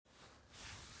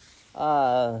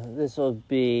This will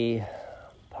be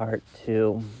part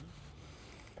 2,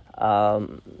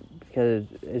 because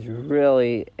it's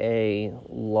really a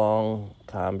long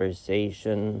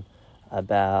conversation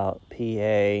about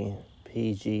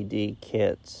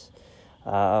PGDKits,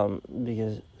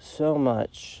 because so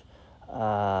much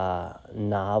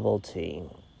novelty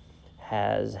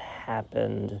has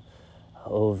happened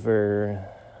over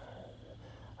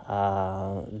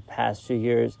the past few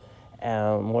years,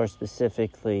 and more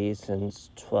specifically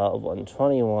since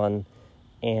 12/1/21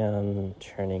 and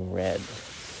turning red.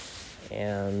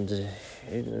 And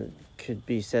it could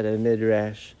be said a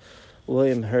midrash.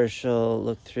 William Herschel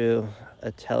looked through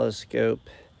a telescope,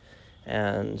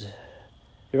 and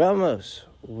Ramos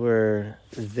were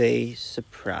they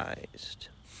surprised.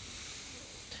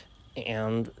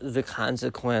 And the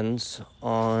consequence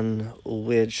on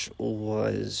which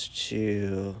was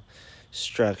to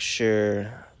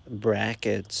structure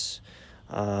brackets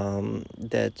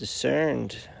that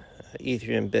discerned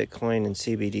Ethereum, Bitcoin, and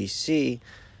CBDC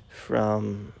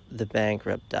from the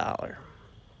bankrupt dollar.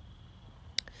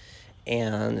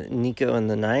 And Nico and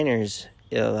the Niners,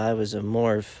 if I was a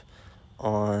morph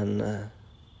on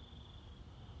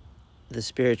the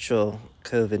spiritual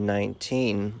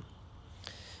COVID-19,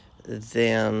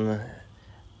 then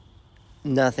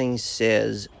nothing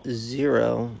says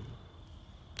zero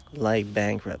like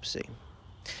bankruptcy.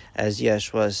 As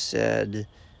Yeshua said,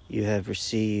 you have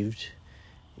received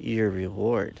your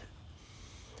reward.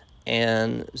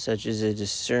 And such is a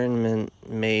discernment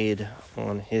made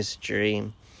on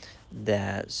history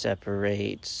that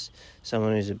separates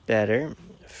someone who's a better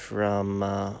from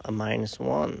a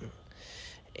 -1.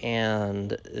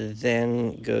 And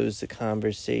then goes the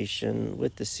conversation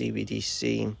with the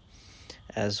CBDC,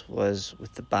 as was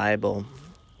with the Bible,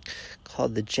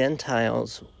 called the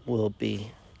Gentiles will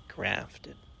be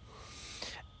grafted.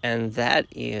 And that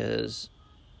is,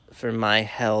 for my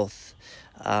health,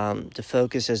 to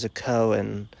focus as a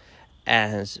Cohen,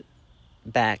 as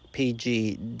back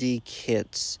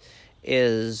PGDKits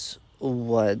is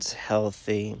what's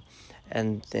healthy,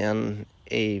 and then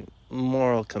a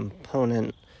moral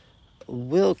component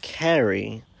will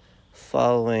carry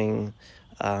following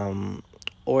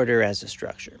order as a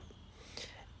structure.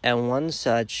 And one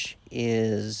such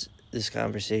is this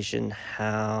conversation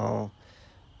how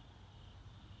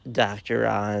Dr.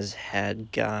 Oz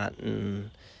had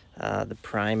gotten the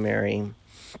primary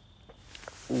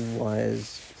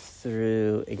was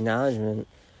through acknowledgement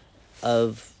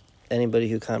of anybody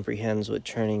who comprehends what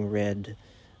turning red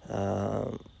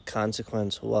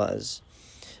consequence was,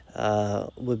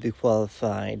 would be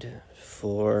qualified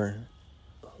for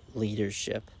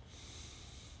leadership.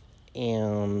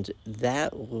 And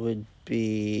that would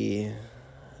be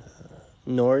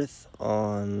north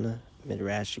on,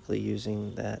 midrashically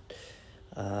using that,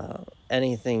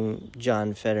 anything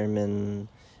John Fetterman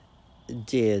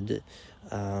did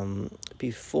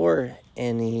before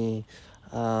any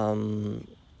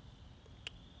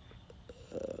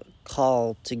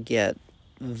call to get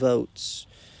votes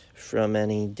from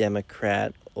any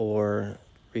Democrat or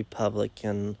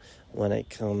Republican when it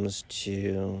comes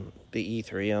to the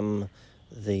Ethereum,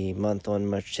 the month-on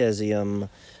Marchesium,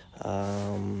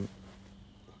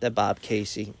 that Bob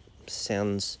Casey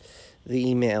sends the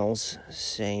emails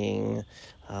saying,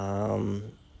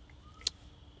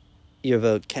 your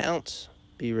vote counts,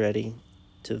 be ready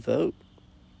to vote.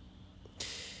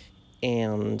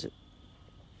 And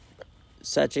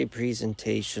such a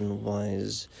presentation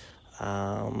was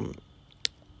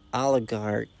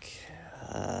oligarch.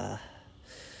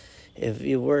 If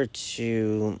you were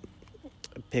to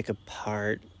pick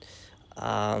apart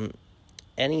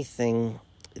anything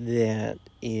that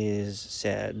is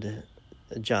said,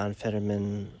 John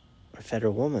Fetterman or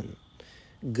Fetterwoman,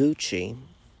 Gucci,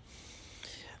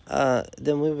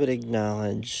 then we would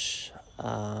acknowledge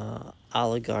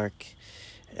oligarch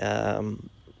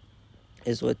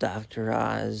is what Dr.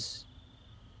 Oz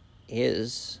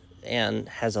is and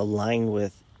has aligned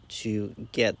with to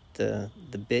get the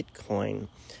Bitcoin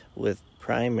with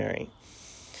primary.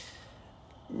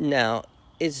 Now,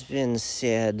 it's been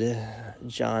said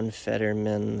John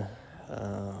Fetterman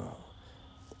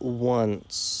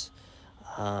wants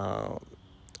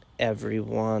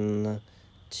everyone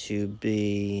to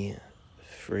be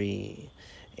free,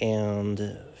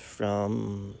 and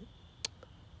from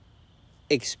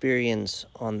experience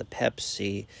on the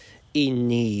Pepsi,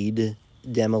 need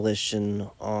demolition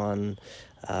on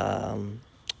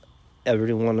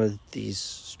every one of these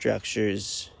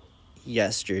structures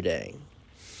yesterday.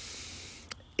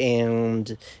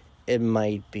 And it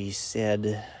might be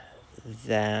said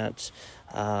that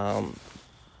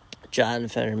John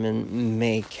Fetterman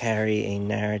may carry a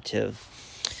narrative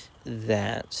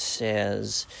that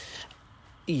says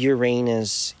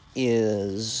Uranus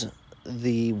is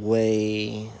the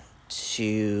way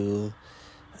to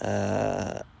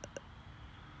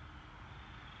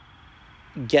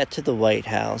get to the White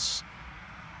House,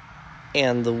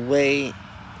 and the way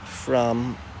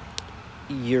from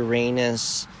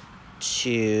Uranus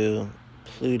to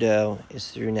Pluto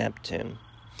is through Neptune.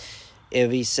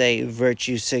 If he say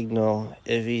virtue signal,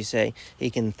 if he say he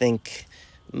can think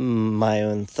my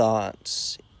own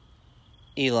thoughts,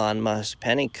 Elon Musk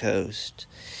pentecost,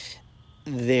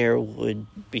 there would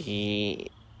be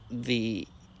the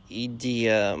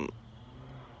idea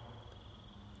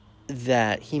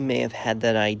that he may have had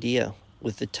that idea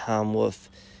with the Tom Wolfe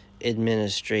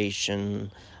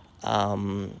administration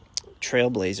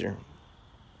trailblazer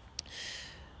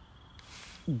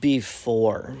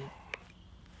before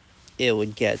it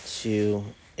would get to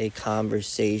a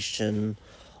conversation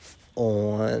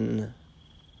on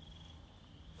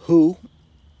who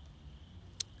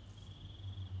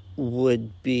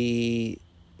would be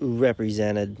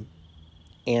represented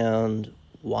and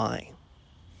why.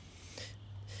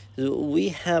 We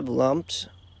have lumped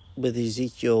with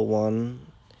Ezekiel 1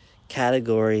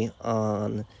 category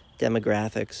on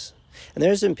demographics. And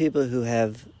there are some people who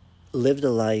have lived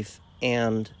a life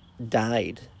and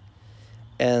died.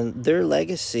 And their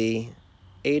legacy,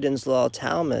 Aiden's Law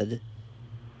Talmud,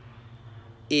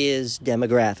 is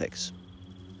demographics.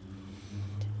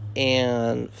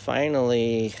 And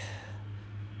finally,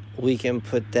 we can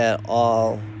put that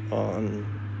all on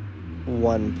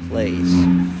one place.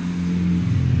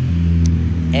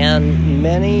 And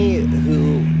many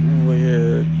who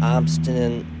were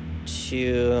obstinate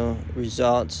to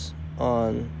results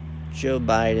on Joe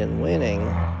Biden winning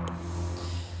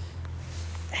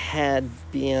had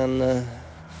been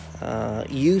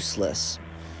useless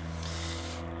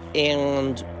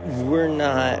and were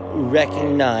not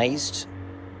recognized.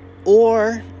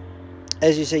 Or,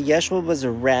 as you say, Yeshua was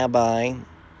a rabbi,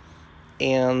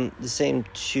 and the same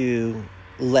two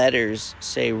letters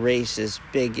say racist,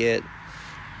 bigot.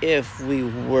 If we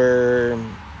were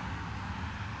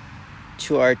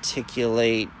to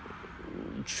articulate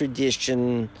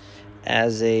tradition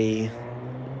as a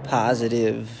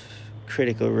positive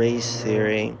critical race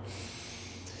theory,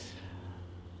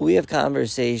 we have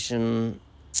conversation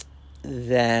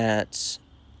that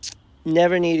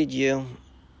never needed you.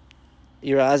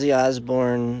 Your Ozzy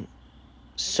Osbourne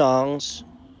songs,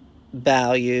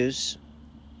 values.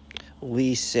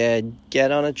 We said,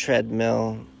 get on a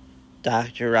treadmill,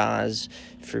 Dr. Oz,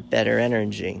 for better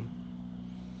energy.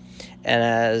 And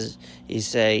as you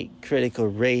say, critical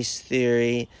race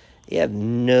theory, you have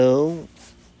no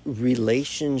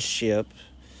relationship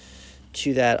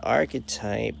to that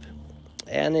archetype,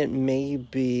 and it may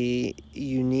be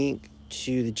unique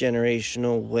to the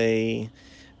generational way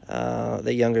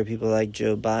that younger people like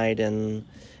Joe Biden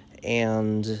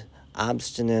and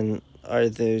obstinate are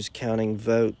those counting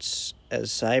votes as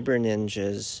cyber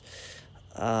ninjas,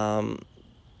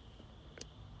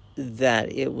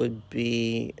 that it would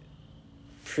be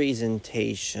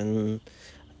presentation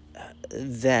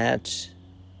that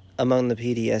among the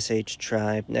PDSH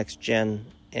tribe, Next Gen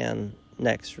and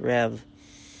Next Rev,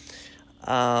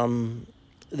 the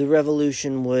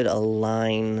revolution would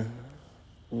align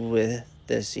with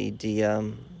this idea,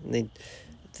 the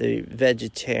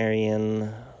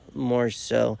vegetarian more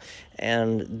so,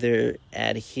 and they're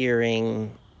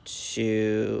adhering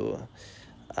to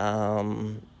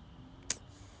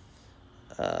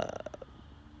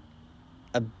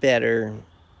a better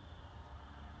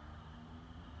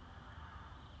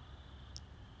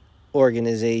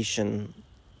organization.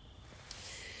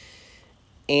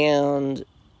 And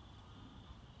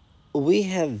we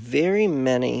have very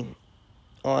many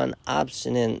on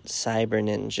obstinate cyber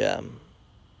ninja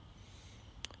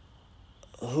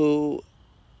who,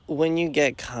 when you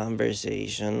get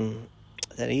conversation,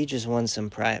 that he just wants some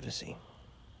privacy.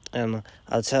 And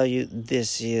I'll tell you,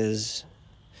 this is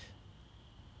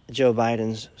Joe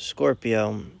Biden's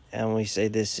Scorpio, and we say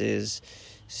this is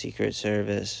Secret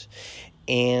Service.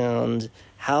 And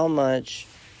how much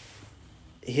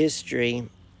history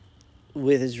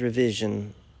with his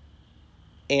revision,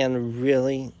 and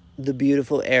really the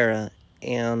beautiful era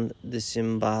and the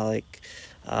symbolic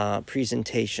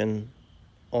presentation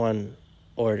on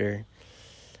order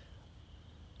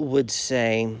would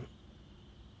say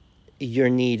you're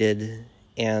needed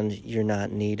and you're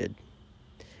not needed.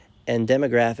 And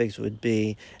demographics would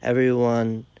be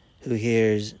everyone who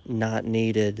hears not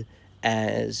needed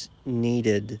as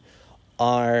needed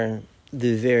are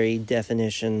the very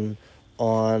definition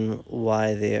on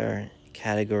why they're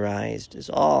categorized as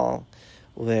all,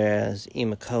 whereas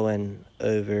Emma Cohen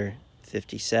over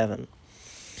 57.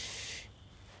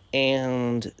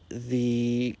 And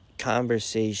the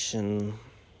conversation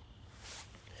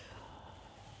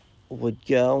would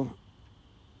go,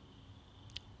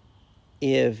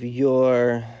 if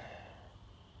you're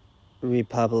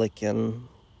Republican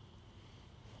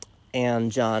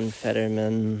and John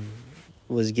Fetterman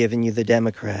was giving you the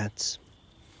Democrats,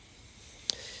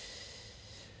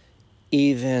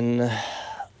 even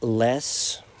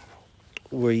less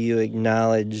were you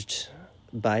acknowledged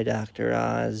by Dr.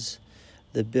 Oz,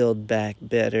 the Build Back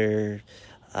Better,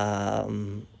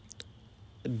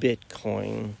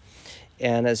 Bitcoin.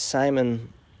 And as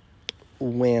Simon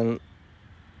went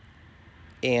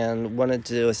and wanted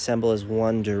to assemble as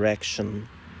one direction,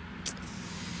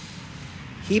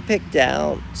 he picked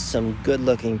out some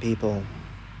good-looking people.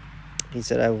 He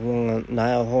said, I want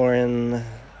Niall Horan,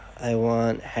 I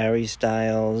want Harry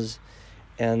Styles,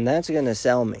 and that's going to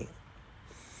sell me.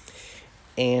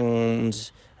 And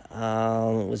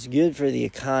what's good for the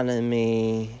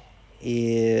economy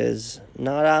is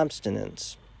not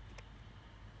obstinance.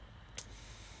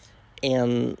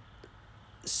 And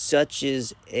such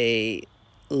is a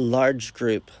large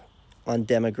group on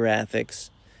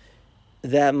demographics,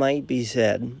 that might be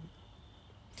said,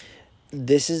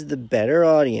 this is the better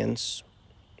audience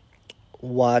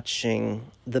watching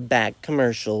the back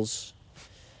commercials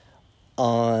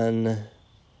on,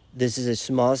 this is a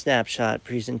small snapshot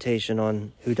presentation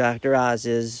on who Dr. Oz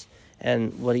is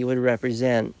and what he would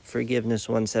represent, Forgiveness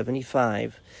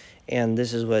 175, and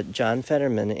this is what John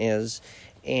Fetterman is,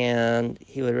 and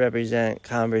he would represent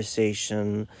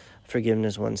Conversation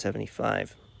Forgiveness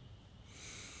 175.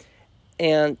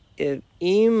 And if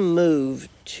he moved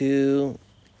to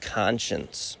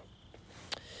conscience,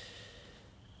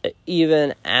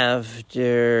 even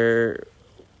after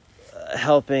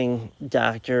helping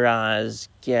Dr. Oz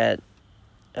get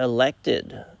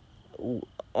elected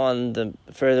on the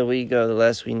further we go, the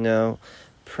less we know,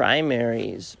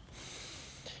 primaries,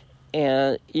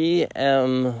 and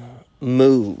EM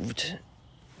moved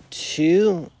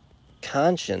to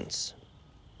conscience.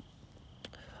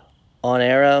 On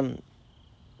Era,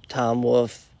 Tom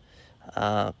Wolfe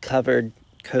covered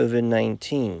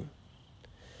COVID-19.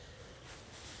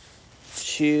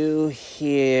 To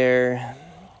hear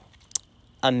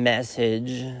a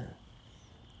message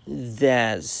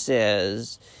that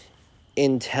says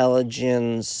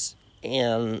intelligence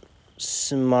and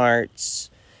smarts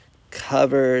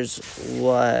covers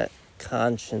what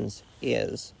conscience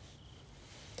is,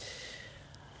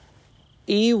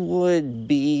 he would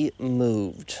be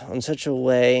moved in such a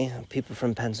way people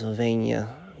from Pennsylvania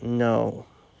know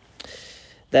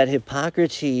that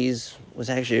Hippocrates was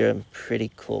actually a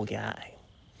pretty cool guy.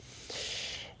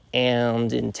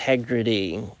 And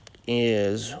integrity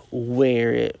is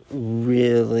where it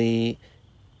really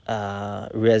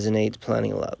resonates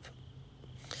plenty love.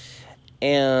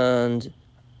 And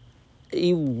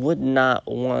you would not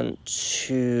want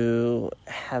to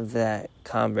have that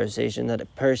conversation that a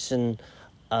person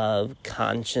of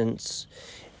conscience,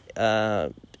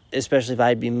 especially if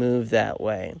I'd be moved that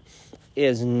way,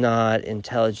 is not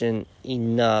intelligent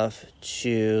enough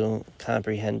to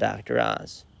comprehend Dr.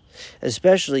 Oz,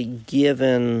 especially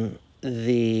given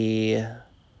the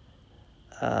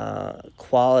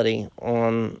quality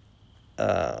on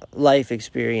life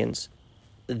experience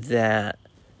that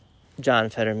John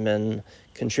Fetterman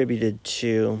contributed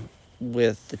to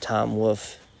with the Tom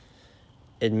Wolfe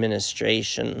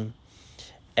administration.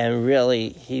 And really,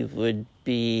 he would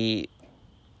be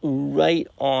right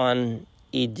on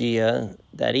idea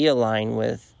that he aligned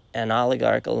with and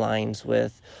oligarch aligns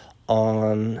with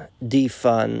on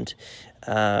defund,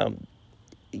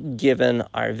 given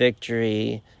our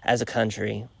victory as a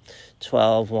country,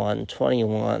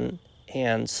 12/1/21,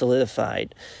 and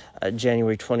solidified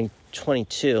January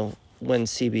 2022 when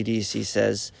CBDC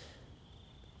says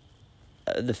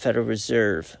the Federal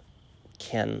Reserve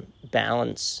can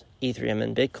balance Ethereum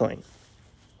and Bitcoin.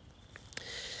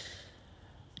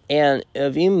 And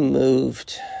if you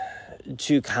moved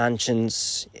to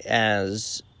conscience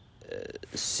as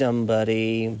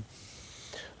somebody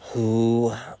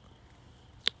who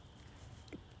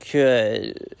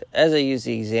could, as I use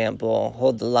the example,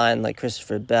 hold the line like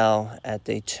Christopher Bell at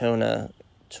Daytona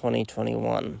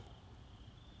 2021,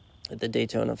 at the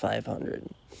Daytona 500,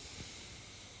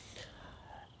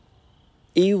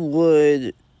 he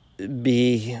would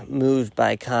be moved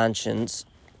by conscience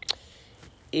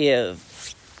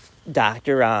if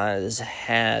Dr. Oz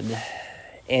had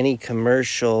any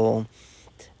commercial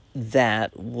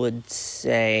that would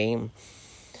say,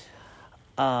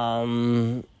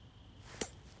 John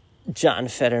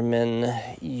Fetterman,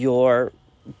 your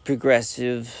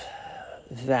progressive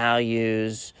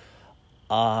values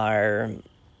are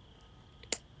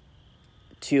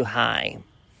too high.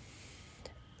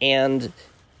 And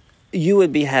you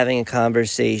would be having a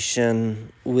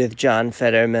conversation with John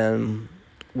Fetterman,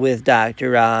 with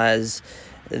Dr. Oz,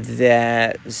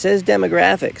 that says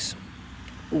demographics,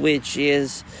 which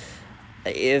is,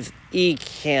 if he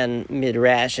can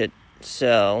midrash it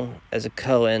so, as a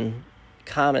Cohen,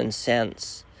 common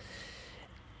sense.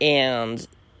 And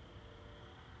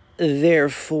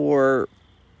therefore,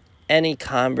 any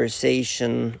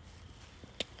conversation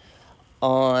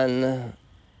on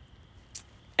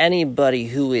anybody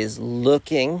who is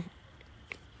looking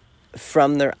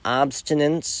from their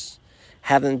obstinance,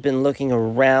 haven't been looking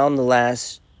around the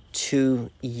last 2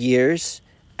 years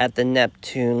at the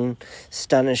Neptune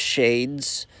stunner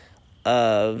shades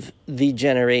of the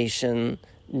generation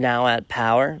now at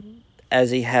power,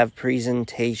 as he have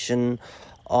presentation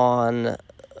on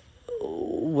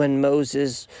when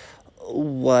Moses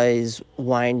was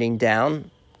winding down.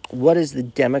 What is the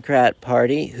Democrat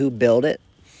Party who built it?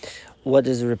 What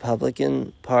does the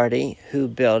Republican Party who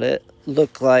built it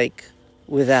look like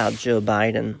without Joe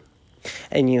Biden?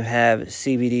 And you have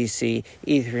CBDC,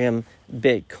 Ethereum,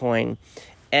 Bitcoin,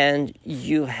 and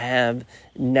you have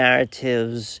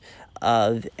narratives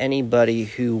of anybody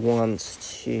who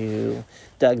wants to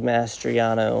Doug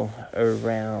Mastriano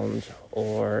around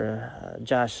or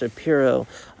Josh Shapiro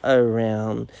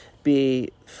around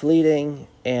be fleeting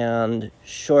and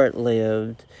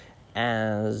short-lived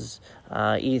as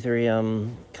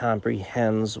Ethereum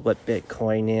comprehends what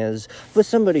Bitcoin is, with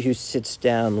somebody who sits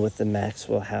down with the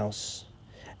Maxwell House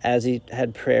as he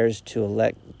had prayers to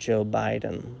elect Joe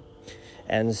Biden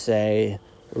and say,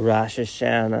 Rosh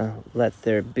Hashanah, let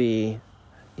there be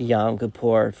Yom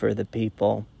Kippur for the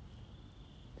people.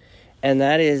 And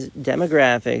that is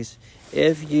demographics.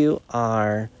 If you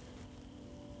are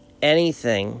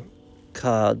anything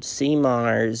called C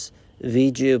Mars,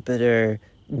 V Jupiter,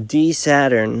 D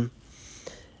Saturn,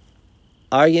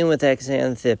 arguing with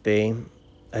Xanthippe,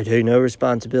 I take no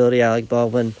responsibility, Alec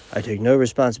Baldwin. I take no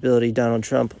responsibility, Donald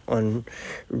Trump, on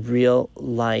real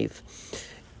life.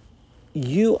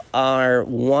 You are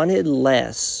wanted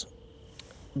less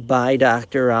by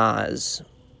Dr. Oz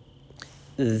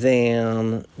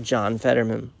than John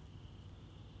Fetterman.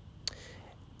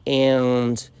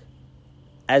 And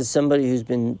as somebody who's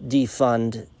been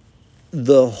defunded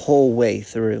the whole way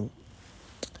through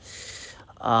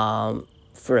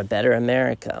for a better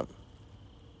America,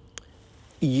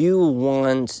 you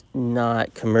want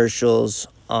not commercials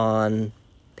on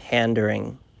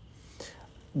pandering,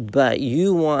 but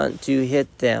you want to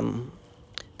hit them.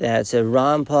 That's a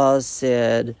Ron Paul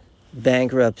said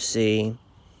bankruptcy.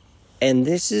 And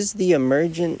this is the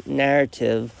emergent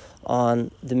narrative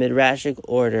on the Midrashic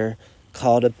order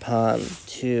called upon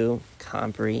to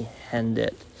comprehend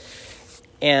it.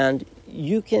 And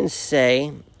you can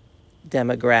say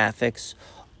demographics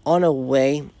on a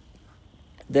way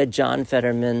that John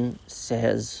Fetterman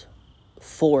says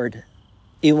Ford.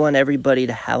 You want everybody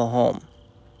to have a home.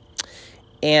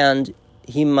 And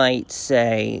he might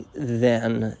say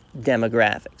then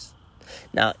demographics.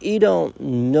 Now, he don't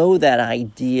know that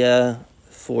idea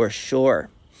for sure,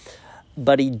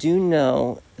 but he do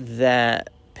know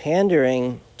that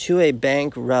pandering to a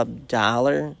bankrupt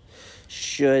dollar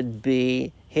should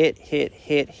be hit,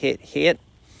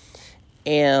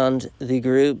 and the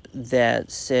group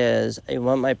that says, I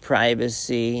want my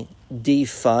privacy,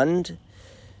 defund,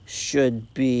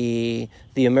 should be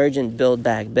the emergent Build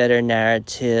Back Better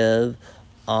narrative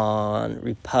on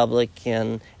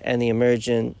Republican and the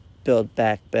emergent Build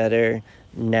Back Better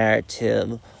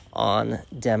narrative on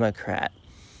Democrat.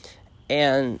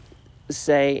 And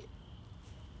say,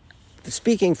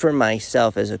 speaking for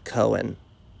myself as a Cohen,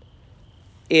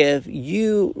 if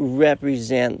you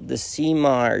represent the C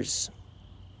Mars,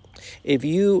 if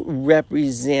you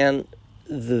represent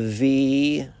the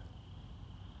V,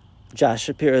 Josh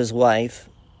Shapiro's wife,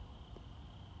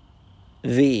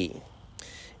 V,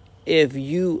 if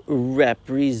you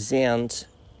represent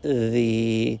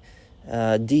the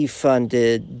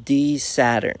defunded D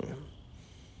Saturn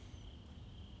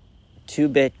to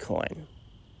Bitcoin,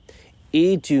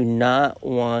 you do not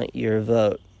want your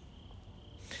vote.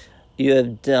 You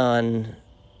have done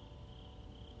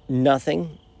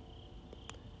nothing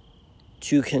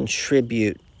to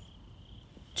contribute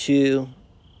to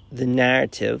the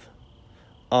narrative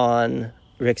on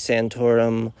Rick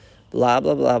Santorum, blah,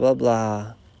 blah, blah, blah,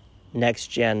 blah, next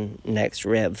gen, next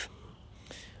rev,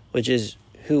 which is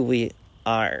who we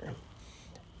are.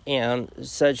 And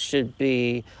such should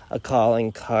be a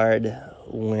calling card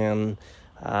when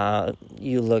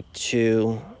you look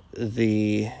to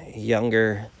the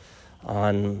younger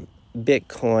on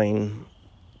Bitcoin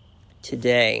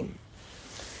today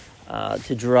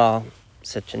to draw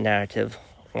such a narrative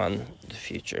on the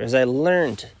future. As I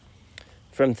learned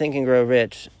from Think and Grow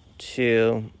Rich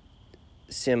to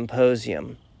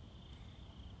Symposium,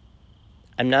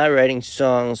 I'm not writing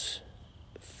songs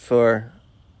for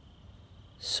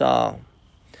Saul.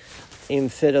 I'm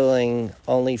fiddling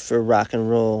only for rock and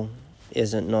roll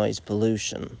isn't noise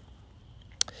pollution.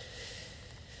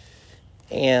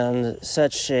 And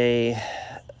such a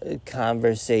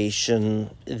conversation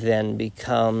then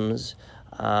becomes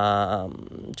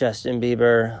Justin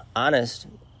Bieber honest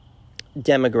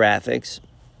demographics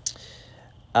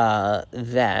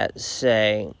that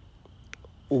say,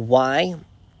 why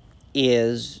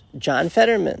is John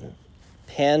Fetterman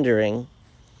pandering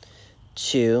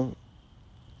to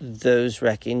those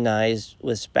recognized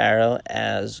with Sparrow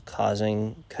as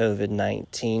causing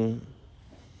COVID-19?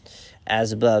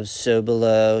 As above, so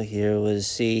below. Here was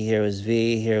C, here was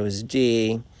V, here was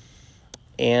D.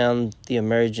 And the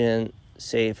emergent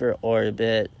safer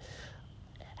orbit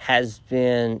has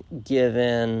been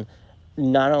given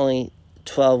not only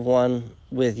 12-1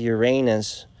 with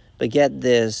Uranus, but get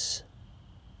this,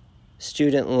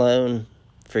 student loan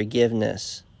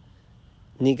forgiveness.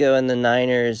 Nico and the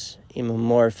Niners,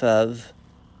 Imamorph of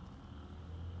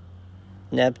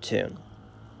Neptune.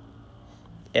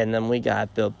 And then we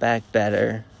got Built Back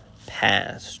Better,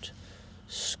 Past,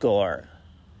 Score,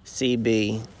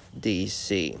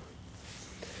 CBDC.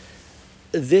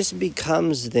 This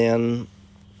becomes then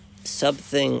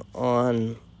something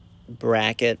on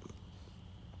bracket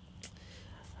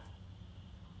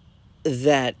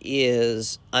that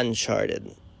is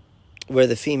uncharted, where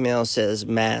the female says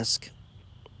mask,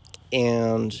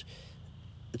 and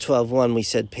 12-1 we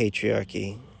said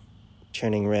patriarchy,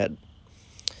 turning red.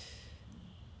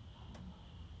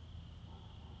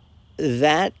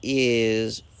 That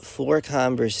is for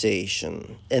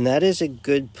conversation, and that is a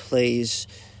good place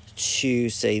to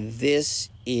say this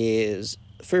is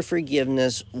for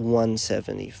forgiveness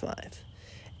 175.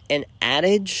 An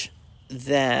adage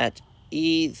that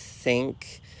I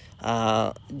think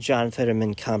John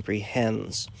Fetterman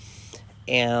comprehends,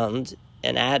 and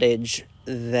an adage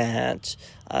that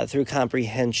through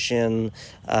comprehension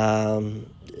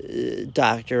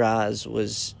Dr. Oz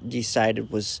was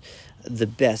decided was the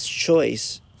best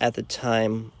choice at the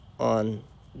time on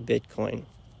Bitcoin.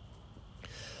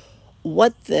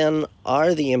 What then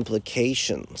are the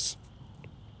implications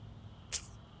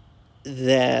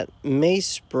that may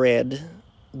spread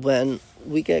when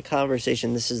we get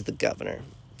conversation? This is the governor.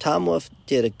 Tom Wolf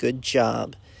did a good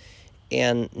job,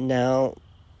 and now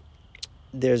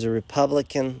there's a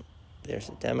Republican, there's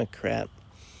a Democrat,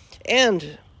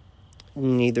 and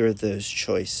neither of those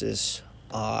choices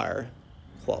are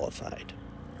qualified.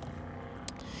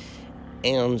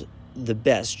 And the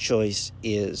best choice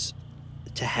is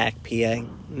to hack PA,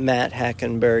 Matt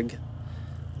Hackenberg,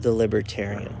 the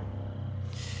libertarian.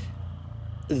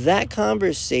 That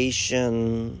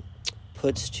conversation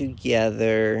puts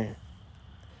together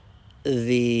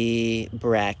the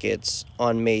brackets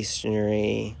on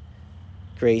Masonry,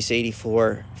 Grace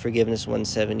 84, Forgiveness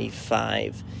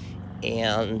 175,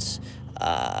 and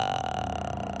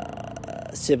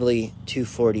Sibley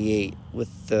 248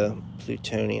 with the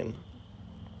Plutonian.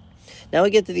 Now we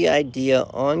get to the idea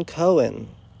on Cohen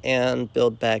and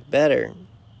Build Back Better,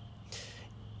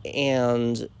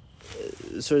 and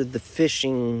sort of the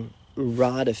fishing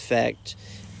rod effect,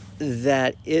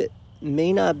 that it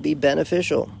may not be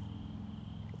beneficial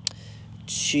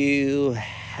to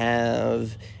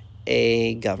have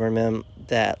a government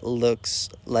that looks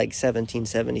like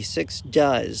 1776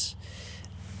 does.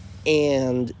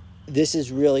 And this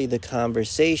is really the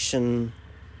conversation.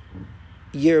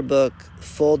 Yearbook,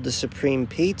 Fold the Supreme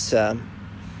Pizza,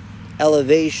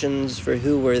 elevations for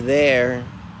who were there,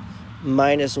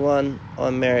 -1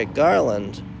 on Merrick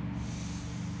Garland.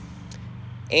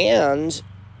 And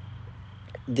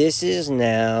this is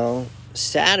now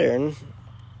Saturn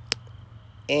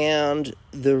and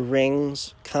the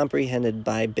rings comprehended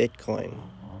by Bitcoin.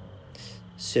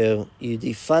 So you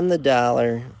defund the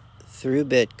dollar through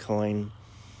Bitcoin,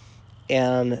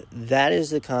 and that is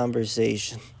the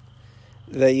conversation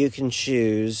that you can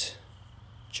choose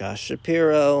Josh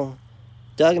Shapiro,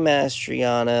 Doug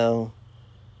Mastriano,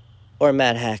 or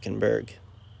Matt Hackenberg.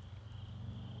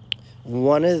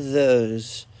 One of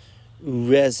those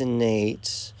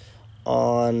resonates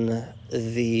on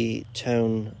the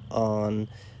tone on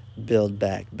Build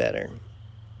Back Better.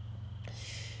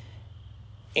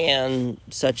 And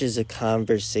such is a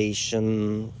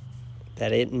conversation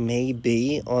that it may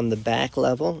be on the back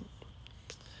level.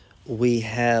 We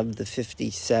have the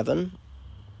 57,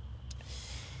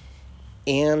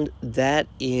 and that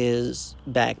is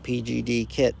back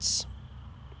PGDKits.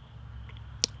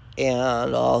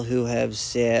 And all who have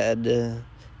said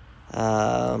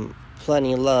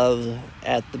plenty love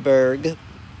at the Berg.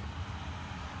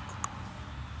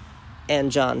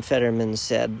 And John Fetterman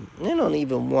said, I don't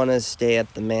even want to stay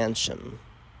at the mansion.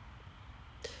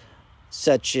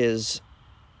 Such is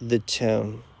the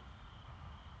tone.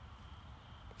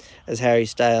 As Harry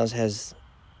Styles has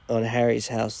on Harry's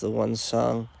House, the one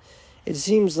song, it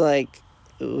seems like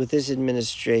with this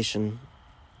administration,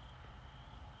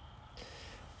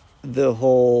 the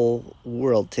whole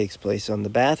world takes place on the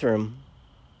bathroom,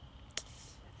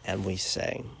 and we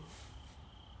say,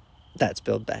 that's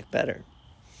Build Back Better.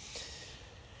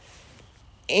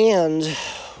 And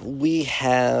we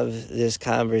have this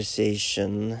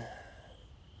conversation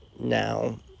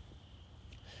now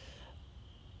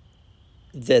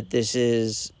that this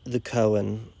is the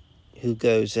Cohen who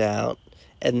goes out,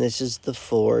 and this is the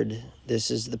Ford,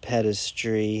 this is the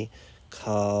pedestry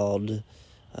called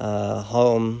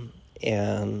Home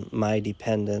and My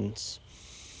Dependence,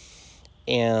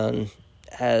 and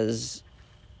as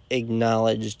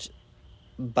acknowledged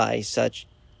by such,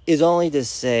 is only to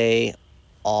say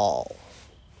all.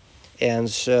 And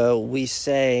so we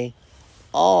say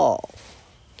all.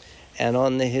 And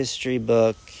on the history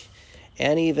book,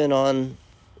 and even on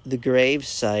the grave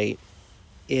site,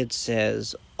 it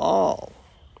says all.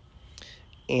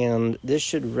 And this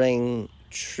should ring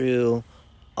true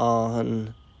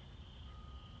on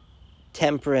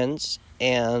temperance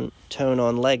and tone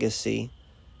on legacy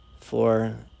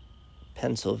for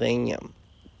Pennsylvania.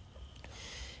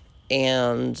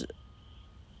 And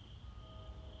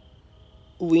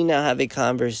we now have a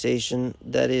conversation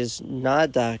that is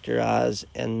not Dr. Oz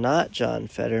and not John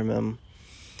Fetterman,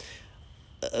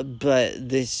 but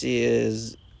this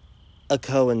is a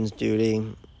Cohen's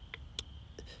duty,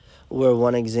 where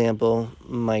one example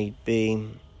might be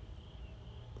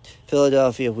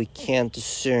Philadelphia, we can't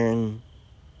discern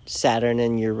Saturn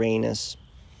and Uranus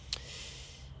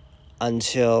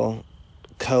until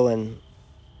Cohen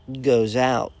goes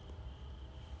out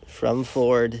from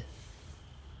Ford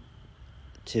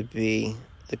to be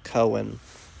the Cohen.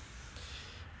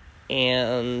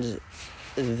 And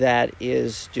that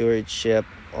is stewardship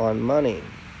on money.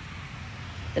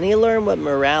 And you learn what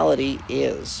morality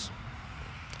is.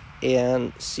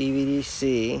 And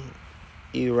CBDC,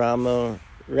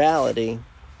 morality,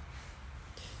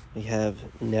 we have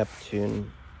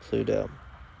Neptune, Pluto.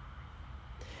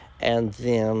 And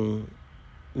then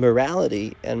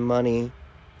morality and money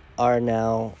are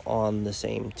now on the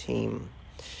same team.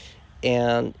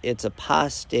 And it's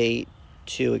apostate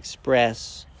to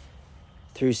express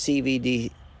through CVD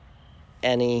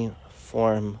any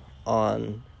form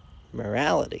on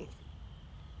morality.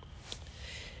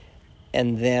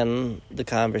 And then the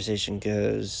conversation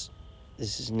goes,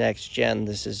 this is Next Gen,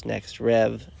 this is Next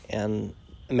Rev, and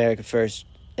America First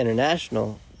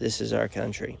International, this is our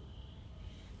country.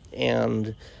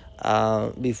 And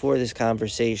before this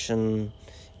conversation,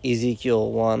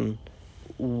 Ezekiel 1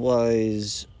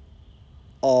 was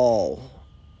all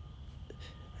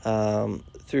through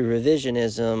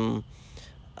revisionism,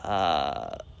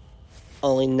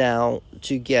 only now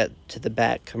to get to the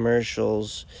back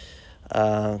commercials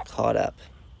caught up.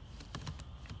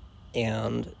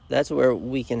 And that's where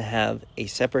we can have a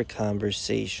separate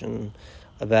conversation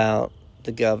about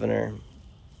the governor,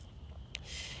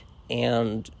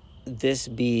 and this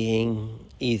being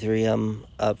Ethereum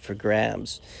up for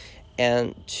grabs,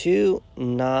 and two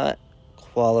not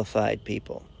qualified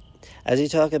people. As you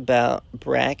talk about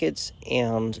brackets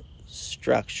and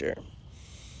structure,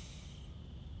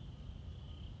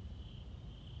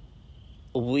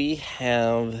 we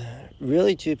have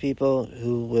really two people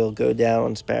who will go down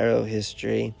in Sparrow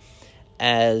history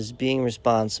as being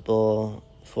responsible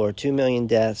for 2 million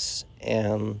deaths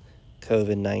and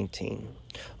COVID-19.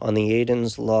 On the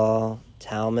Aiden's Law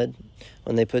Talmud,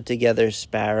 when they put together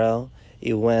Sparrow,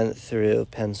 it went through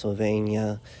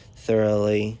Pennsylvania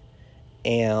thoroughly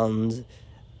and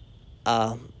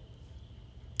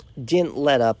didn't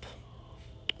let up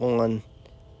on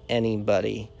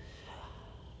anybody.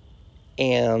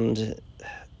 And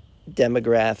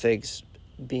demographics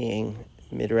being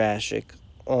midrashic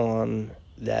on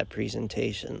that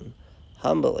presentation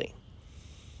humbly.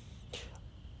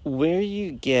 Where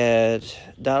you get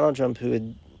Donald Trump, who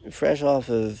had fresh off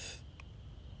of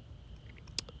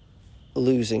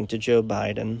losing to Joe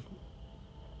Biden,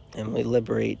 and we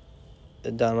liberate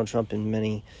Donald Trump in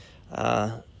many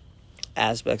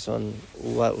aspects on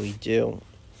what we do.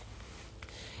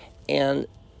 And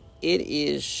it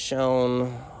is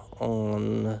shown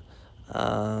on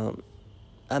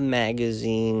a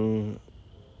magazine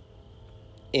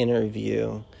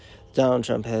interview. Donald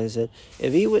Trump has said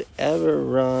if he would ever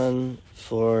run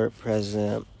for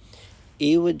president,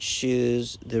 he would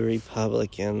choose the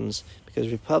Republicans because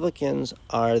Republicans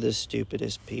are the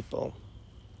stupidest people.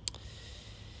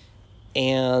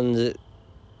 And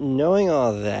knowing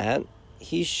all that,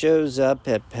 he shows up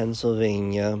at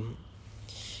Pennsylvania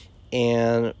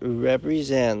and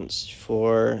represents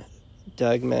for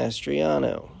Doug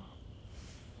Mastriano.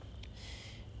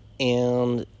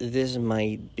 And this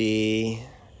might be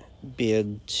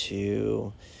bid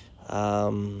to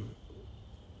a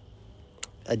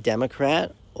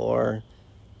Democrat or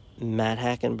Matt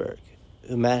Hackenberg,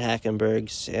 who Matt Hackenberg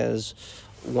says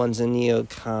one's a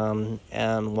neocon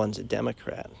and one's a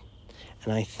Democrat.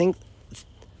 And I think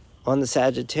on the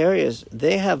Sagittarius,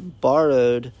 they have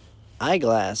borrowed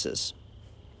eyeglasses.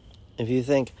 If you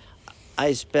think,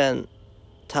 I spent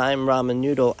time ramen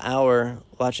noodle hour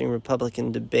watching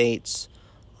Republican debates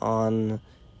on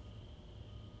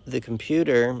the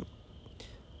computer,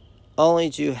 only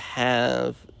to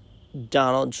have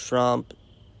Donald Trump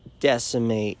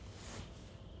decimate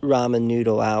ramen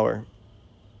noodle hour.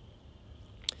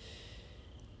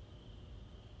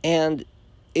 And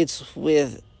it's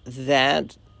with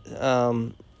that,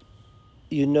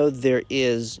 there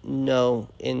is no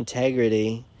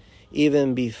integrity,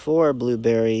 even before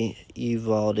Blueberry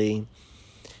Uvalde,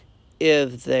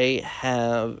 if they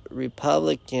have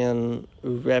Republican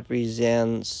who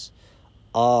represents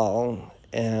all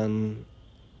and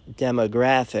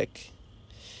demographic,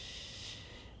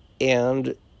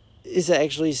 and is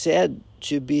actually said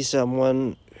to be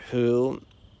someone who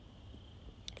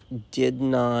did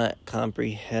not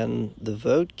comprehend the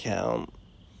vote count,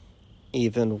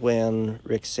 even when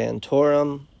Rick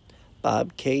Santorum,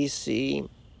 Bob Casey,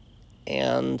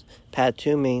 and Pat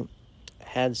Toomey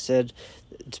had said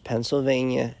it's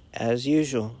Pennsylvania as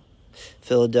usual.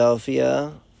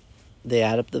 Philadelphia, they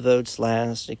add up the votes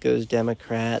last, it goes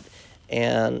Democrat,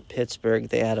 and Pittsburgh,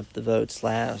 they add up the votes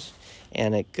last,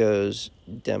 and it goes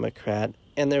Democrat.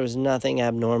 And there was nothing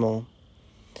abnormal.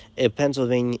 If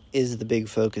Pennsylvania is the big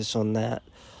focus on that,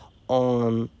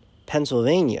 on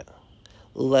Pennsylvania,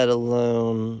 let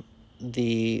alone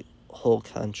the whole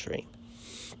country.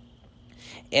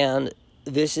 And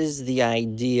this is the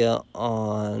idea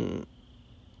on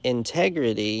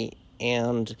integrity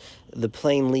and the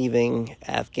plane leaving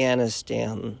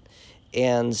Afghanistan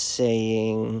and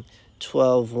saying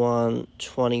 12-1,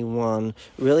 21,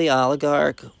 really,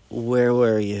 oligarch, where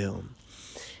were you?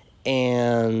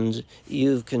 And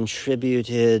you've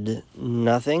contributed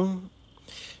nothing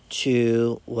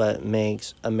to what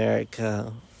makes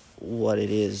America what it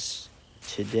is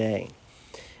today.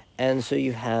 And so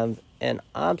you have an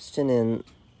obstinate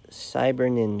cyber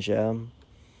ninja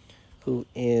who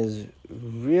is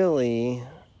really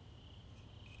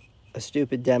a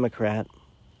stupid Democrat.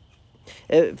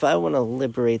 If I want to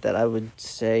liberate that, I would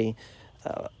say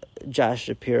Josh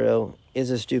Shapiro is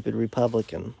a stupid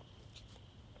Republican.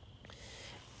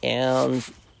 And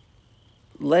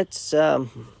let's,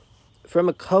 from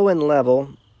a Cohen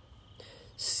level,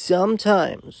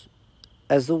 sometimes,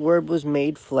 as the Word was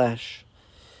made flesh,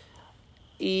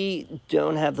 he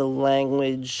don't have the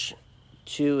language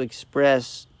to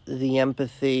express the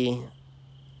empathy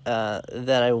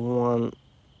that I want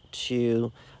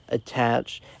to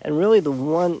attach, and really the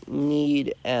one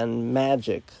need and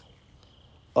magic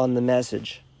on the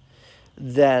message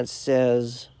that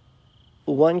says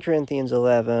 1 Corinthians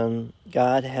 11,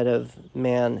 God head of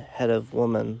man, head of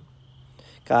woman,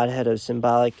 God head of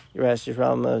symbolic, Erastus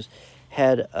Ramos,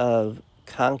 head of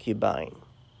concubine.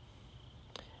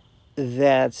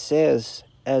 That says,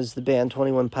 as the band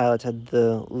 21 Pilots had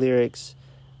the lyrics,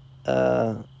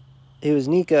 he was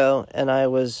Nico and I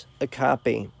was a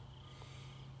copy.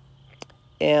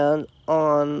 And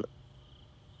on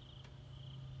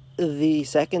the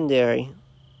secondary,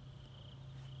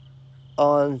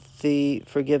 on the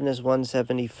Forgiveness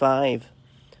 175,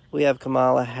 we have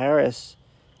Kamala Harris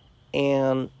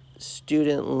and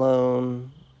student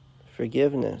loan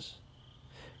forgiveness.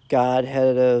 God,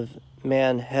 head of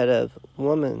man, head of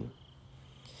woman.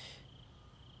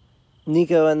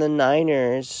 Nico and the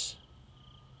Niners,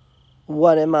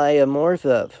 what am I a morph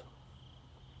of?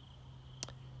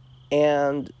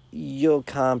 And you'll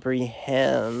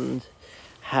comprehend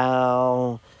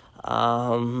how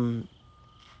the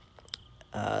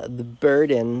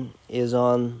burden is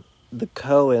on the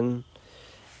Cohen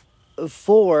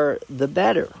for the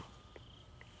better.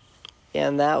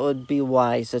 And that would be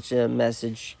why such a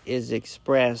message is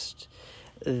expressed,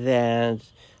 that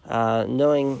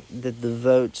knowing that the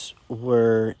votes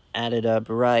were added up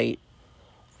right,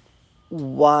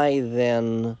 why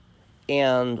then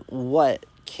and what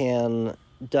can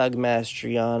Doug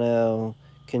Mastriano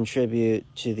contribute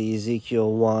to the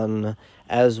Ezekiel 1,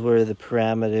 as were the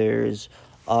parameters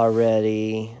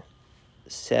already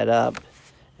set up.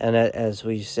 And as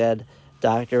we said,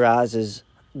 Dr. Oz is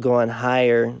going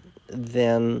higher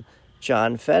than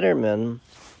John Fetterman,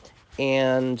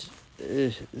 and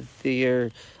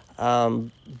they're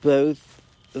both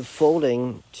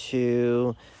folding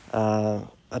to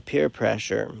a peer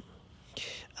pressure,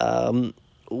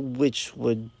 which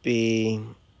would be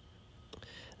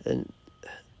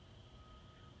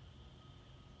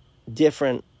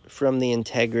different from the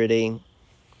integrity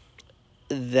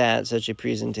that such a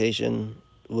presentation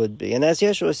would be. And as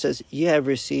Yeshua says, you have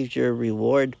received your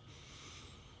reward.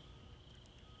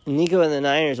 Nico and the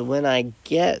Niners, when I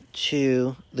get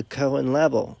to the Cohen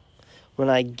level, when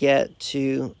I get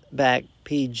to back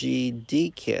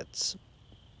PGDKits,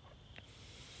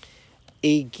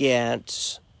 he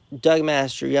gets Doug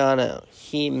Mastriano.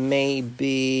 He may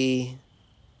be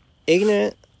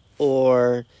ignorant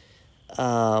or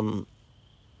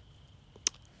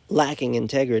lacking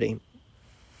integrity.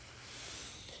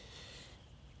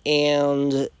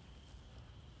 And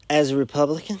as a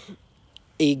Republican,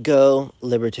 ego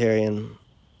libertarian.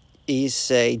 You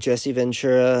say Jesse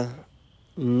Ventura,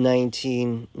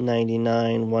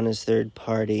 1999, won his third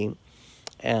party.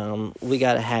 We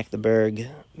got to hack the Berg.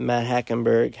 Matt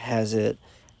Hackenberg has it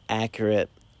accurate,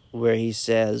 where he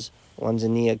says one's a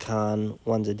neocon,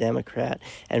 one's a Democrat,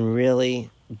 and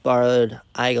really borrowed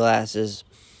eyeglasses.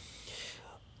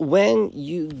 When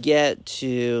you get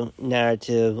to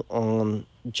narrative on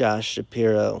Josh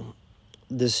Shapiro,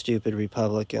 the stupid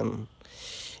Republican,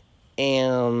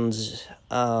 and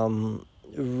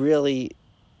really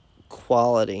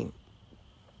quality,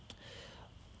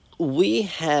 we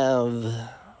have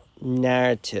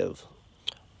narrative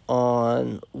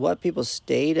on what people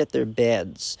stayed at their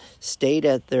beds, stayed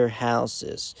at their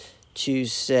houses to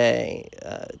say,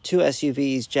 2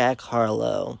 SUVs, Jack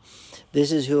Harlow,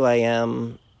 this is who I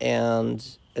am, and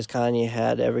as Kanye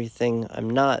had, everything I'm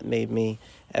not made me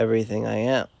everything I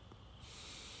am.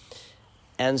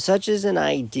 And such is an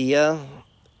idea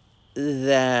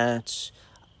that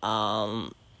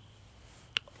on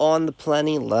the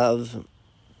Plenty Love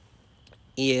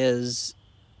is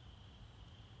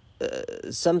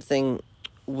something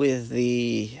with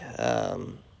the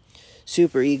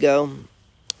superego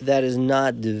that is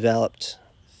not developed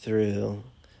through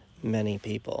many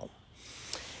people.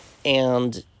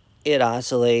 And it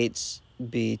oscillates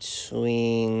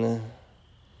between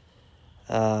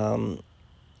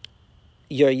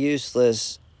you're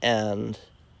useless and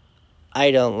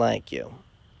I don't like you.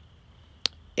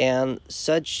 And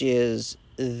such is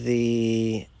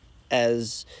as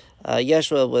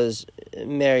Yeshua was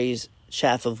Mary's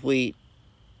chaff of wheat,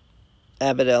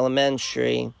 Abbott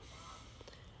Elementary,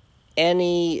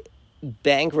 any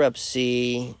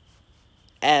bankruptcy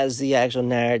as the actual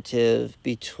narrative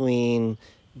between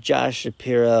Josh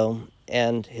Shapiro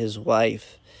and his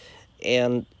wife,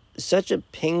 and such a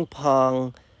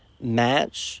ping-pong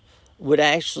match would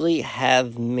actually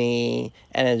have me,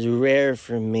 and it's rare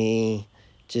for me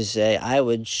to say, I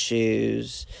would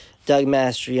choose Doug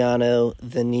Mastriano,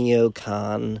 the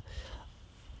neocon,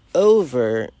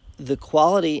 over the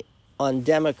quality on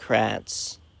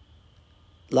Democrats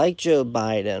like Joe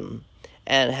Biden,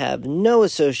 and have no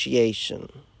association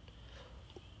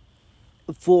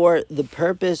for the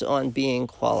purpose on being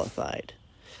qualified.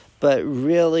 But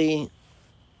really,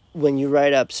 when you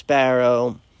write up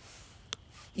Sparrow,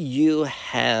 you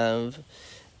have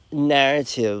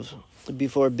narrative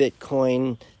before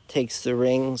Bitcoin takes the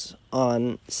rings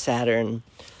on Saturn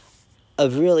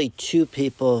of really two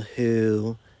people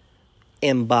who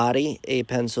embody a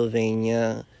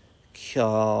Pennsylvania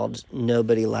called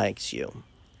Nobody Likes You.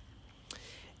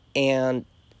 And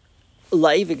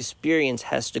life experience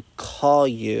has to call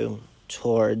you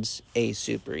towards a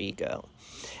superego.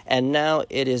 And now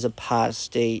it is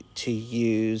apostate to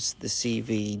use the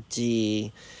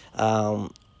CBD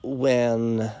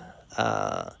when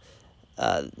the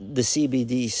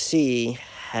CBDC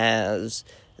has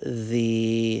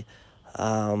the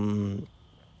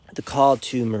call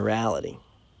to morality.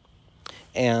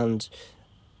 And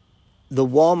the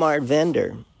Walmart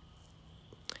vendor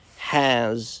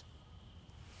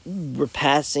we're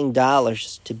passing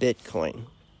dollars to Bitcoin.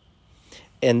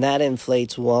 And that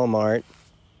inflates Walmart.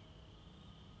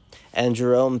 And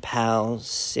Jerome Powell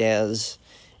says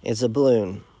it's a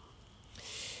balloon.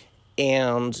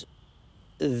 And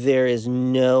there is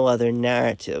no other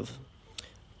narrative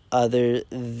other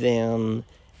than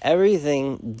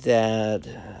everything that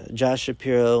Josh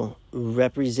Shapiro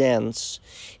represents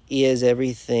is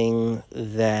everything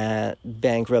that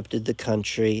bankrupted the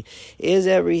country, is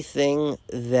everything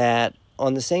that,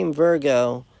 on the same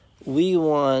Virgo, we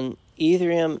want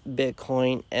Ethereum,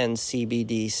 Bitcoin, and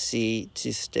CBDC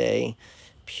to stay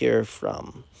pure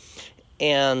from.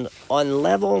 And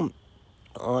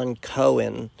on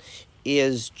Cohen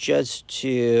is just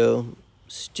to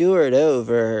steward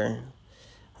over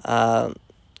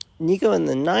Nico and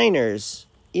the Niners.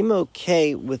 I'm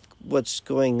okay with what's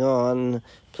going on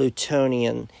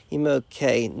Plutonian. I'm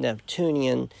okay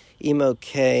Neptunian. I'm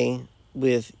okay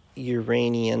with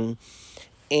Uranian.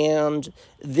 And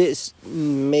this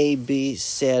may be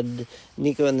said,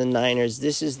 Nico and the Niners,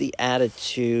 this is the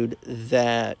attitude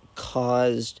that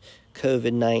caused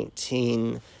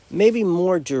COVID-19 maybe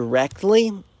more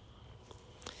directly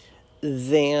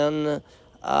than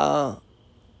a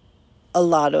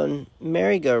lot on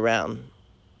merry-go-round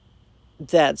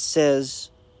that says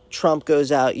Trump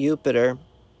goes out Jupiter,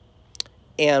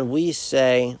 and we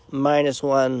say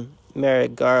 -1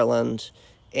 Merrick Garland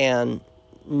and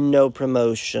no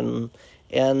promotion,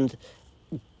 and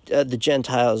the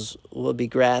Gentiles will be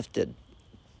grafted.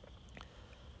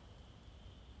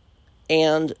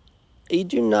 And you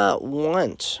do not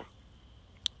want,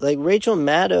 like, Rachel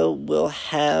Maddow will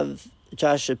have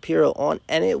Josh Shapiro on,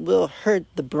 and it will hurt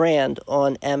the brand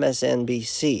on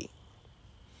MSNBC.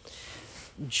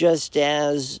 Just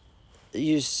as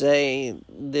you say,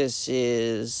 this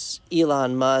is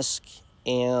Elon Musk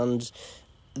and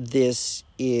this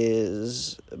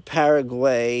is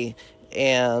Paraguay,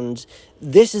 and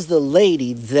this is the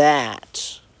lady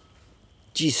that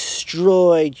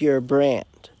destroyed your brand.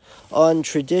 On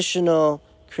traditional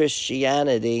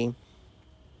Christianity,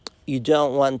 you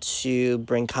don't want to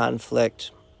bring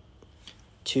conflict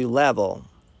to level.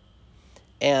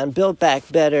 And Build Back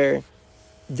Better,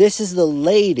 this is the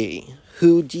lady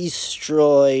who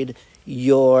destroyed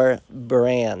your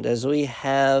brand. As we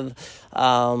have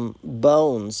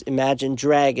Bones, Imagine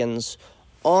Dragons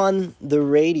on the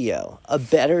radio, a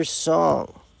better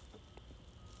song.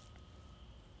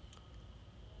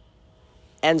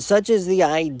 And such is the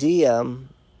idea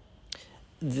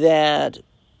that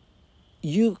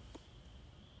you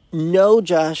know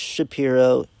Josh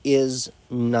Shapiro is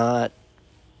not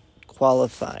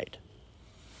qualified.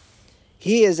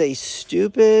 He is a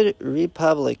stupid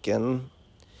Republican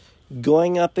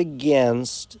going up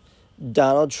against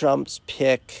Donald Trump's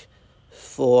pick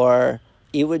for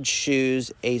he would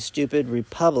choose a stupid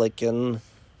Republican,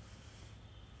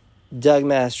 Doug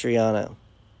Mastriano.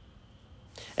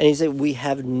 And he said, we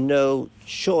have no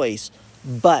choice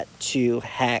but to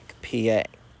hack PA.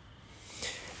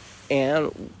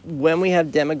 And when we have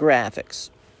demographics,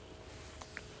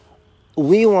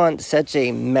 we want such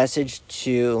a message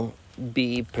to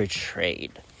be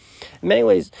portrayed. In many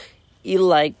ways, he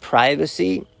liked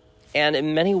privacy, and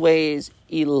in many ways,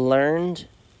 he learned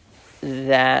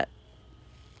that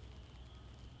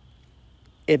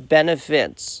it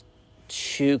benefits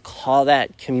to call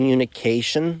that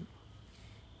communication,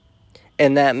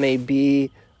 and that may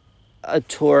be a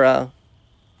Torah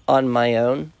on my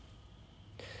own,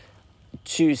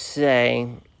 to say,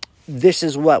 this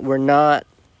is what we're not,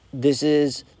 this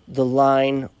is the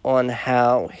line on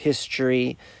how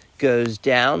history goes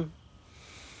down.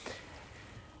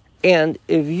 And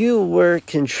if you were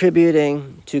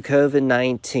contributing to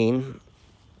COVID-19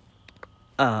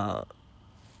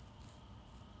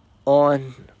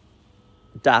 on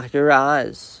Dr.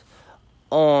 Oz,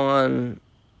 on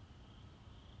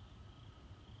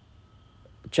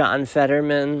John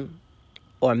Fetterman,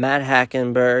 or Matt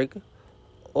Hackenberg,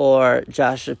 or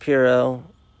Josh Shapiro,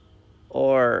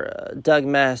 or Doug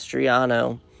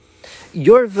Mastriano,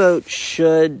 your vote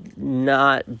should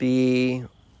not be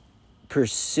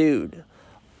pursued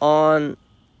on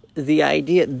the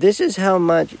idea, this is how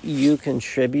much you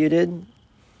contributed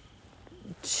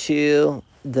to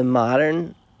the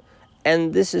modern,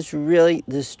 and this is really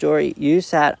the story. You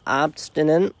sat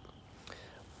obstinate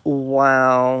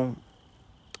while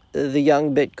the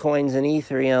young Bitcoins and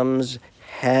Ethereums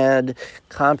had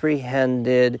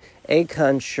comprehended a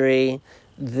country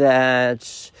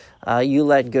that you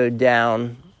let go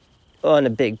down on a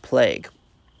big plague.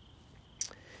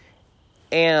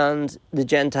 And the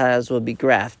Gentiles will be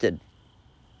grafted.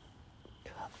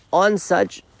 On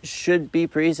such should be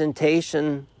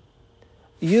presentation,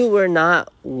 you were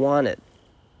not wanted.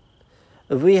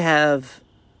 We have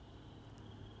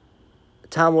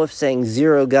Tom Wolfe saying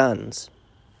 0 guns.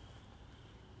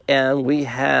 And we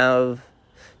have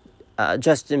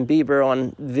Justin Bieber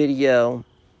on video.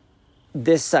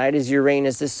 This side is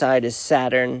Uranus, this side is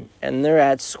Saturn, and they're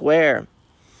at square.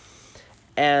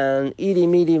 And Edie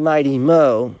Meaty Mighty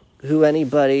Mo, who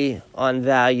anybody on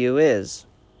value is.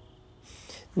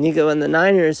 Nico and the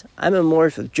Niners, I'm a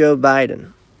morph of Joe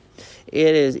Biden.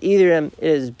 It is Ethereum, it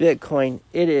is Bitcoin,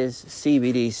 it is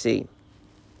CBDC.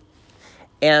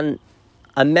 And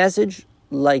a message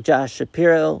like Josh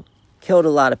Shapiro killed a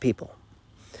lot of people.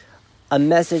 A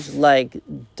message like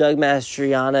Doug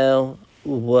Mastriano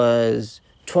was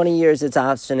 20 years its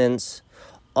obstinance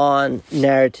on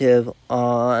narrative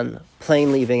on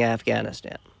plane leaving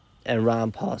Afghanistan. And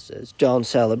Ron Paul says, don't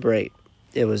celebrate.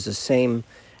 It was the same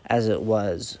as it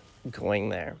was going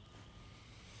there.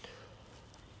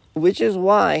 Which is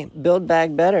why, Build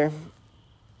Back Better,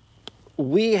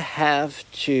 we have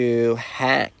to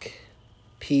hack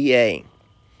PA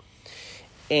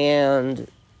and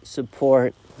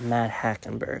support Matt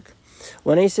Hackenberg.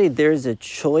 When I say there's a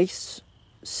choice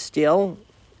still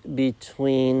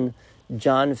between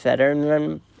John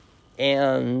Fetterman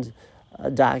and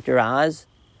Dr. Oz,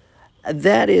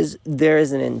 there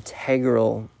is an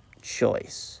integral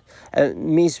choice.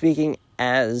 Me speaking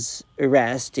as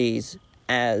Erastes,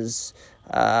 as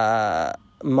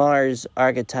Mars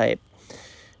archetype,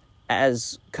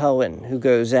 as Cohen, who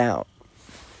goes out,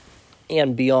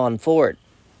 and beyond Ford.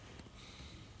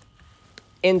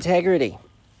 Integrity.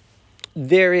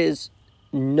 There is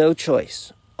no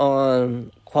choice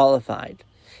on qualified.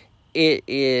 It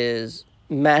is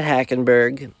Matt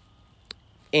Hackenberg,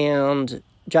 and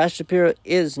Josh Shapiro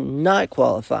is not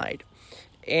qualified,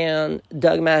 and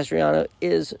Doug Mastriano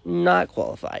is not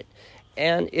qualified.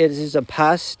 And it is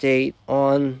apostate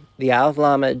on the Aleph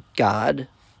Lamed God,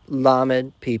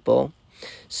 Lamed people,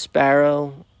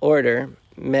 Sparrow Order,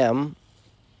 Mem,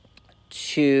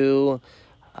 to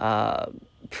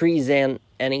present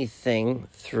anything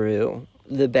through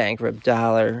the bankrupt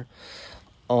dollar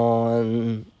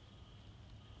on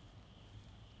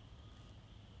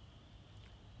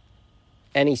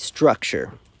any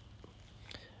structure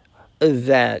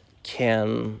that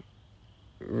can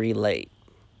relate.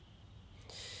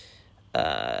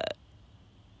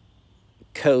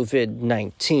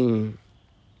 COVID-19,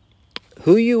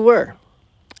 who you were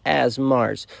as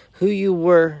Mars, who you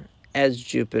were as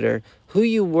Jupiter, who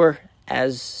you were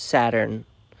as Saturn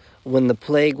when the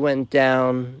plague went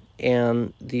down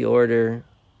and the order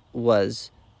was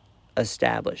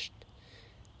established.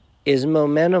 Is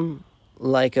momentum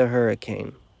like a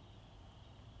hurricane?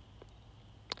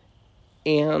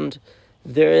 And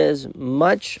there is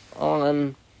much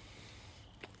on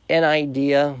an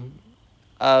idea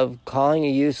of calling a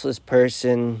useless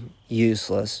person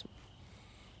useless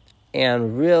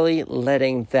and really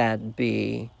letting that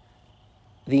be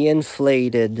the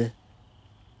inflated,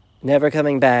 never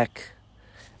coming back,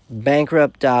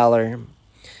 bankrupt dollar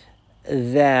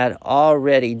that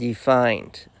already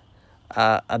defined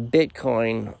a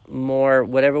Bitcoin, more,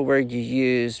 whatever word you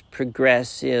use,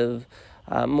 progressive,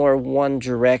 more one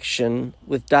direction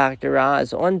with Dr.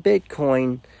 Oz on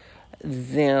Bitcoin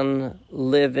than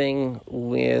living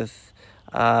with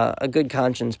a good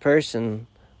conscience person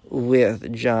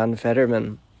with John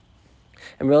Fetterman.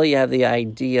 And really you have the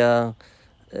idea,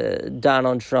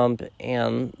 Donald Trump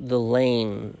and the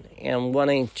lane, and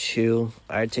wanting to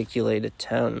articulate a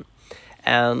tone.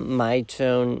 And my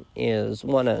tone is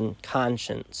one on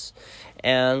conscience.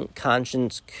 And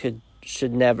conscience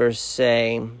should never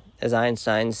say, as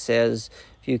Einstein says,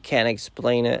 if you can't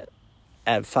explain it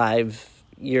at 5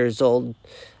 years old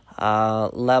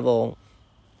level,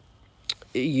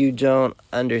 you don't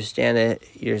understand it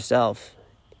yourself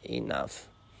enough.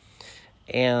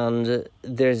 And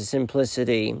there's a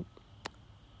simplicity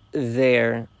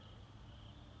there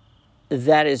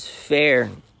that is fair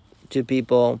to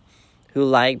people who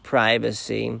like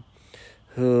privacy,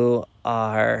 who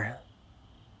are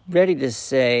ready to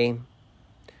say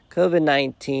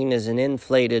COVID-19 is an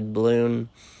inflated balloon,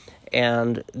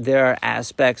 and there are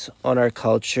aspects on our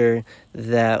culture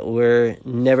that were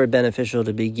never beneficial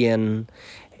to begin,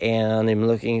 and I'm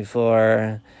looking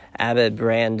for Abbott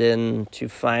Brandon to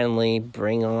finally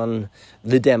bring on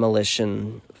the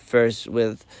demolition, first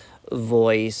with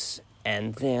voice,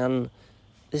 and then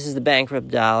this is the bankrupt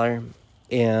dollar,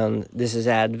 and this is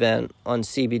Advent on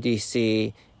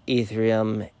CBDC,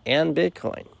 Ethereum, and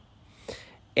Bitcoin.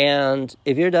 And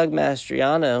if you're Doug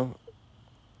Mastriano,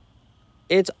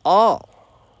 it's all.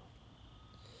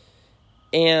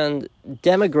 And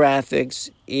demographics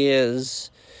is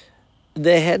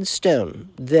the headstone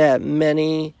that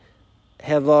many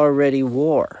have already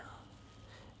wore.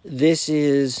 This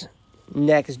is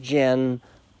next-gen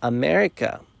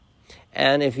America.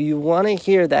 And if you want to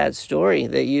hear that story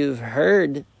that you've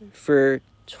heard for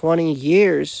 20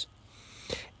 years,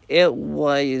 it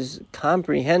was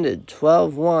comprehended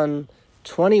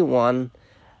 12/1/21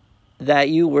 that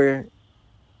you were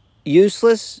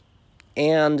useless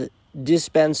and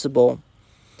dispensable.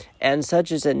 And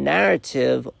such is a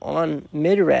narrative on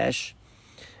Midrash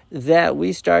that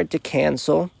we start to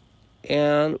cancel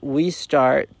and we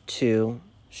start to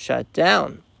shut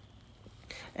down.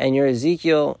 And your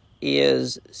Ezekiel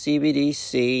is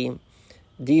CBDC,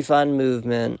 Defund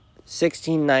Movement,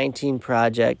 1619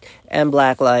 Project, and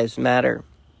Black Lives Matter.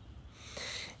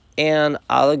 And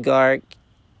Oligarch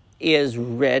is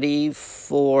ready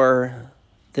for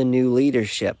the new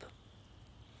leadership.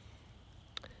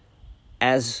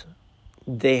 As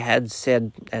they had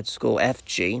said at school,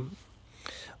 FG,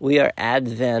 we are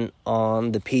Advent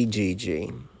on the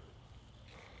PGG.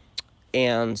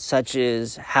 And such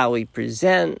is how we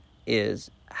present, is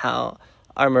how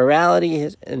our morality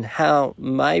is, and how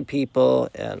my people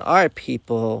and our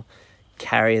people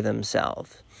carry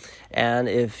themselves. And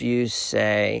if you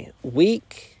say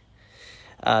weak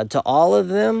to all of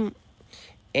them,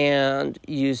 and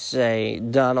you say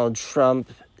Donald Trump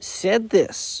said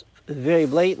this very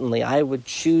blatantly, I would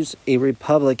choose a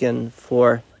Republican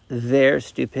for their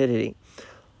stupidity.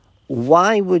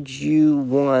 Why would you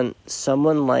want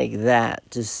someone like that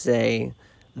to say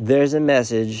there's a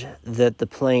message that the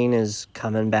plane is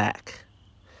coming back?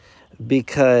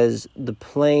 Because the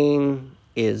plane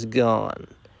is gone.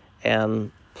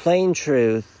 And plain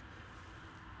truth,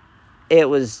 it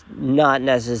was not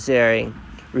necessary.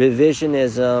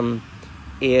 Revisionism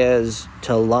is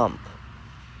to lump.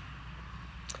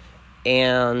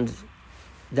 And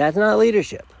that's not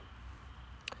leadership.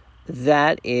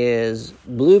 That is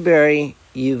Blueberry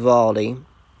Uvalde.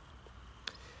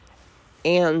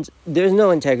 And there's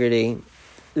no integrity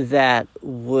that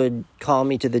would call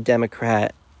me to the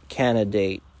Democrat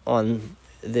candidate on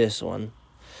this one.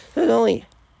 There's only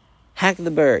Hack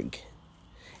the Berg.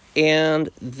 And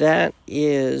that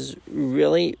is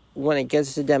really, when it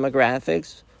gets to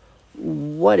demographics,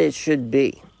 what it should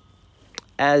be.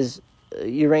 As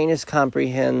Uranus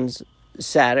comprehends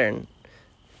Saturn,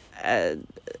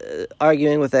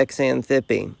 arguing with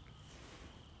Xanthippe.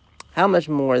 How much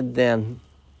more than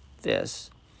this?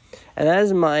 And that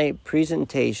is my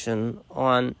presentation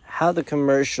on how the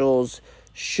commercials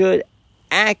should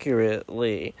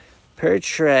accurately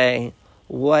portray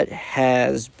what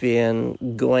has been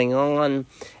going on,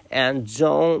 and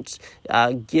don't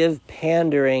give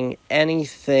pandering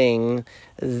anything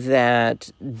that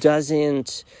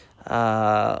doesn't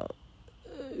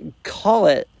call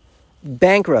it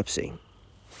bankruptcy.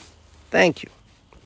 Thank you.